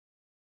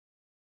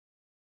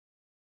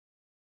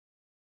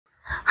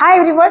Hi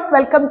everyone,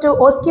 welcome to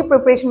Osce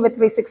Preparation with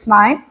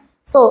 369.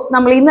 So,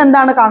 നമ്മൾ ഇന്ന്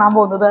എന്താണ് കാണാൻ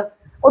പോകുന്നത്?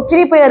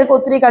 ഒത്തിരി പേർക്ക്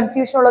ഒത്തിരി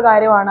കൺഫ്യൂഷൻ ഉള്ള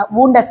കാര്യമാണ്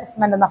wound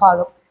assessment എന്ന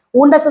ഭാഗം.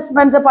 Wound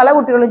assessment പല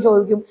കുട്ടികളും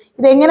ചോദിക്കും.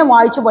 ഇത് എങ്ങനെ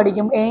വായിച്ചു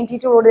പഠിക്കും?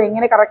 ANT-യോട്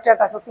എങ്ങനെ കറക്റ്റ്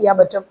ആയിട്ട് അസസ് ചെയ്യാൻ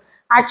പറ്റും?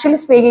 Actually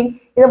speaking,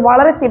 ഇത്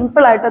വളരെ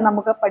സിമ്പിൾ ആയിട്ട്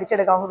നമുക്ക്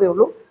പഠിച്ചെടുക്കാവുന്നതേ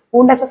ഉള്ളൂ.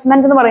 Wound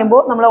assessment എന്ന്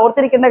പറയുമ്പോൾ നമ്മൾ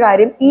ഓർത്തിരിക്കേണ്ട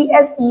കാര്യം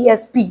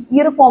ESESP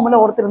ഈ ഒരു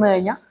ഫോർമുല ഓർത്തിരുന്നു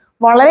കഴിഞ്ഞാൽ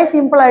വളരെ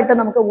സിമ്പിൾ ആയിട്ട്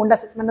നമുക്ക് wound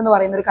assessment എന്ന്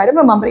പറയുന്ന ഒരു കാര്യം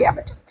റിമെമ്പർ ചെയ്യാൻ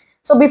പറ്റും.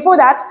 So before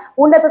that,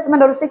 wound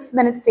assessment ഒരു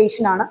 6-minute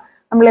station ആണ്.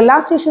 നമ്മൾ എല്ലാ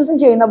സ്റ്റേഷൻസും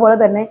ചെയ്യുന്ന പോലെ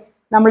തന്നെ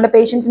നമ്മളുടെ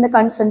പേഷ്യൻസിന്റെ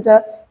consent,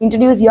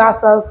 introduce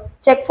yourself,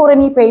 check for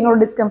any pain or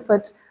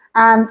discomfort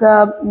and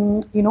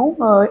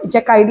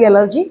check ID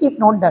allergy if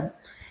not done.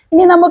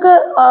 ഇനി നമുക്ക്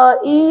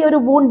ഈ ഒരു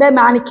wound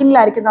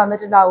മാനിക്കിനിലായിരിക്കും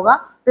തന്നിട്ടുണ്ടാവുക.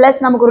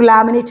 പ്ലസ് നമുക്കൊരു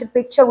laminated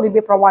picture will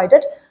be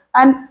provided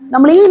and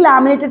നമ്മൾ ഈ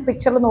ലാമിനേറ്റഡ്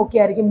പിക്ചറിൽ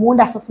നോക്കിയായിരിക്കും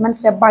wound assessment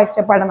step by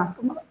step ആയിട്ട്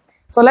നടത്തുന്നത്.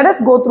 So let us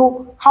go through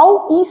how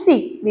easy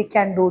we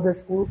can do this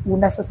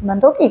wound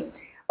assessment. Okay.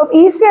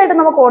 Easy ആയിട്ട്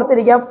നമുക്ക്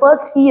ഓർത്തിരിക്കാം.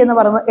 ഫസ്റ്റ് E എന്ന്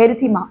പറയുന്നത്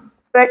എരിത്തിമ,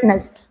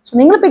 റെഡ്നെസ്. സോ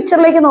നിങ്ങൾ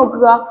പിക്ചറിലേക്ക്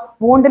നോക്കുക,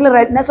 വൂണ്ടിൽ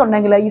റെഡ്നെസ്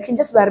ഉണ്ടെങ്കിൽ you can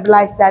just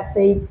verbalise that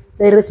saying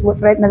there is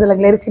redness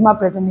അല്ലെങ്കിൽ എരിത്തിമ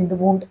present in the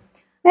wound.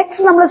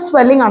 Next നമ്മൾ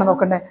swelling ആണ്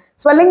നോക്കേണ്ടത്.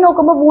 സ്വെല്ലിംഗ്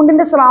നോക്കുമ്പോൾ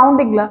വൂണ്ടിന്റെ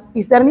സറൗണ്ടിങ്ങിൽ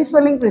is there any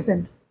swelling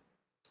present?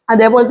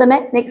 അതേപോലെ തന്നെ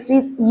next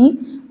is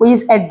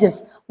is edges.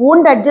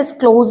 Wound edges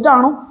closed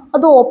ആണോ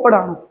അതോ ഓപ്പൺ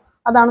ആണോ,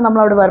 അതാണ്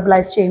നമ്മൾ അവിടെ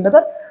വെർബലൈസ് ചെയ്യേണ്ടത്.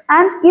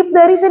 And if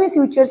there is any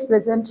sutures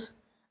present,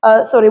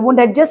 wound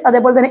edges,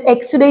 അതേപോലെ തന്നെ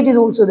exudate is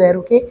also there.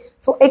 Okay,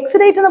 so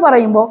exudate എന്ന്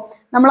പറയുമ്പോൾ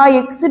നമ്മൾ ആ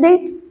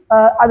exudate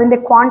അതിന്റെ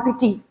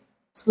ക്വാണ്ടിറ്റി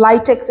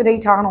സ്ലൈറ്റ്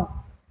exudate ആണോ,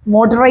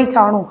 മോഡറേറ്റ്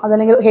ആണോ,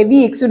 അതല്ലെങ്കിൽ ഹെവി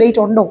exudate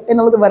ഉണ്ടോ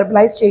എന്നുള്ളത്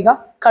വെർബലൈസ് ചെയ്യുക.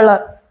 കളർ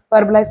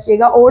വെർബലൈസ്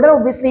ചെയ്യുക. Order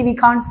obviously we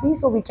can't see,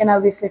 so we can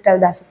obviously tell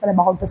the assessor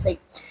about the same.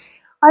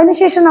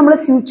 അതിനുശേഷം നമ്മൾ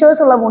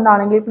സ്യൂച്ചേഴ്സ് ഉള്ള wound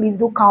ആണെങ്കിൽ please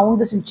do count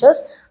the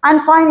sutures.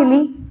 And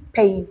finally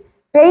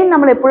pain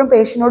നമ്മൾ എപ്പോഴും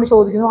പേഷ്യന്റിനോട്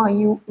ചോദിക്കുന്നു,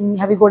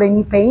 have you got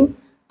any pain,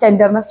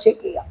 tenderness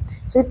check ചെയ്യുക.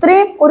 So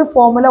ഇത്രയും ഒരു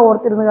ഫോർമുല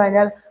ഓർത്തിരുന്നു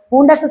കഴിഞ്ഞാൽ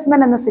wound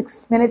assessment എന്ന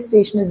 6-minute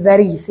station is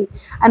very easy.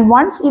 And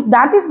once if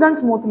that is done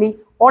smoothly,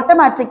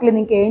 automatically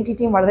നിങ്ങൾക്ക്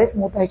ANT വളരെ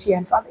സ്മൂത്ത് ആയി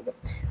ചെയ്യാൻ സാധിക്കും.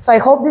 So I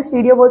hope this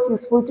video was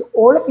useful to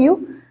all of you.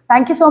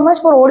 Thank you so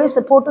much for all your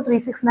support to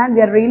 369.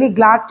 We are really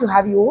glad to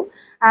have you all.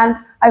 And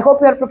I hope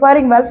you are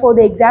preparing well for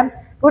the exams.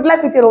 Good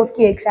luck with your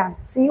Osce exam.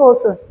 See you all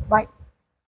soon. Bye.